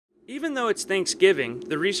Even though it's Thanksgiving,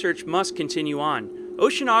 the research must continue on.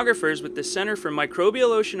 Oceanographers with the Center for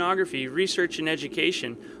Microbial Oceanography Research and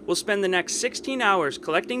Education will spend the next 16 hours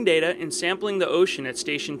collecting data and sampling the ocean at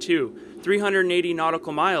Station 2, 380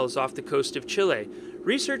 nautical miles off the coast of Chile.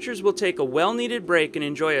 Researchers will take a well-needed break and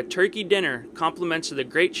enjoy a turkey dinner, compliments of the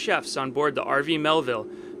great chefs on board the RV Melville.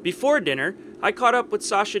 Before dinner, I caught up with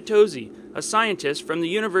Sasha Tosi, a scientist from the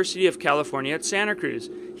University of California at Santa Cruz.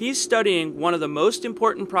 He's studying one of the most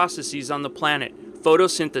important processes on the planet,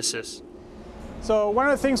 photosynthesis. So one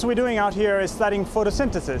of the things we're doing out here is studying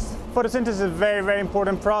photosynthesis. Photosynthesis is a very, very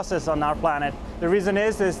important process on our planet. The reason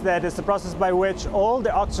is that it's the process by which all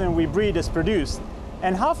the oxygen we breathe is produced.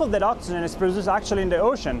 And half of that oxygen is produced actually in the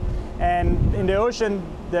ocean. And in the ocean,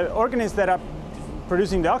 the organisms that are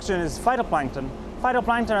producing the oxygen is phytoplankton.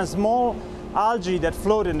 Phytoplankton are small algae that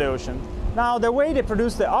float in the ocean. Now, the way they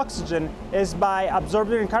produce the oxygen is by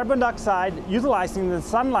absorbing carbon dioxide, utilizing the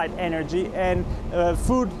sunlight energy and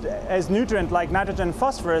food as nutrient like nitrogen and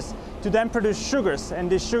phosphorus to then produce sugars. And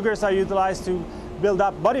these sugars are utilized to build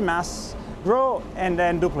up body mass, grow, and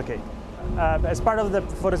then duplicate. As part of the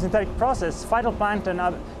photosynthetic process,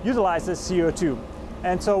 phytoplankton utilizes CO2.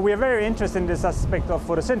 And so we are very interested in this aspect of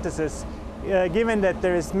photosynthesis, given that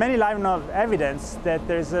there is many line of evidence that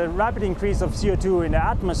there is a rapid increase of CO2 in the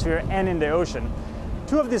atmosphere and in the ocean.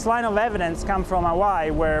 Two of these line of evidence come from Hawaii,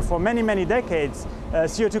 where for many, many decades,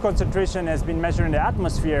 CO2 concentration has been measured in the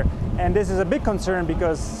atmosphere. And this is a big concern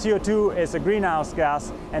because CO2 is a greenhouse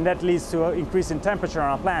gas, and that leads to an increase in temperature on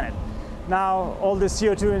our planet. Now, all this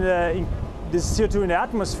CO2 in the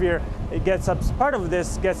atmosphere, part of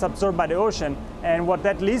this gets absorbed by the ocean, and what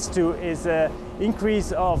that leads to is an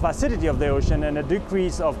increase of acidity of the ocean and a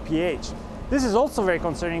decrease of pH. This is also very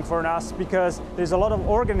concerning for us because there's a lot of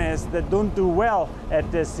organisms that don't do well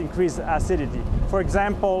at this increased acidity. For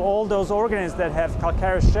example, all those organisms that have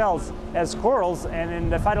calcareous shells as corals, and in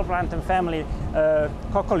the phytoplankton family,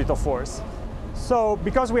 coccolithophores. So,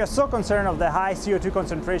 because we are so concerned of the high CO2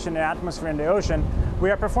 concentration in the atmosphere and the ocean, we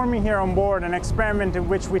are performing here on board an experiment in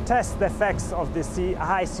which we test the effects of this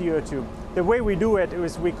high CO2. The way we do it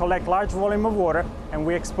is we collect large volume of water and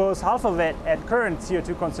we expose half of it at current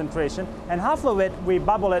CO2 concentration, and half of it we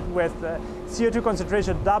bubble it with CO2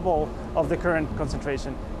 concentration double of the current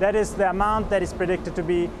concentration. That is the amount that is predicted to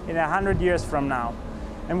be in 100 years from now.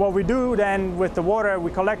 And what we do then with the water, we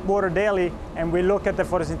collect water daily and we look at the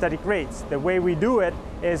photosynthetic rates. The way we do it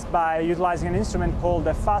is by utilizing an instrument called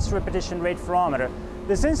the fast repetition rate pherometer.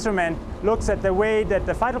 This instrument looks at the way that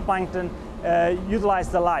the phytoplankton utilize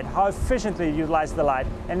the light, how efficiently utilize the light,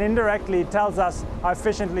 and indirectly it tells us how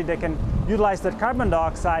efficiently they can utilize the carbon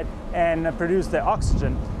dioxide and produce the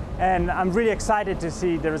oxygen. And I'm really excited to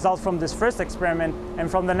see the results from this first experiment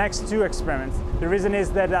and from the next two experiments. The reason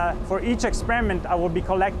is that for each experiment, I will be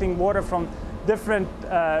collecting water from different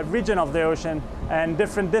region of the ocean and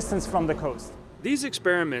different distance from the coast. These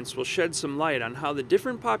experiments will shed some light on how the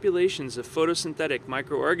different populations of photosynthetic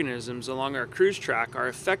microorganisms along our cruise track are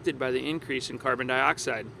affected by the increase in carbon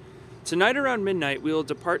dioxide. Tonight around midnight, we will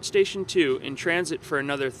depart Station 2 and transit for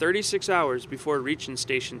another 36 hours before reaching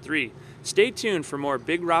Station 3. Stay tuned for more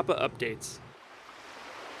BiG RAPA updates.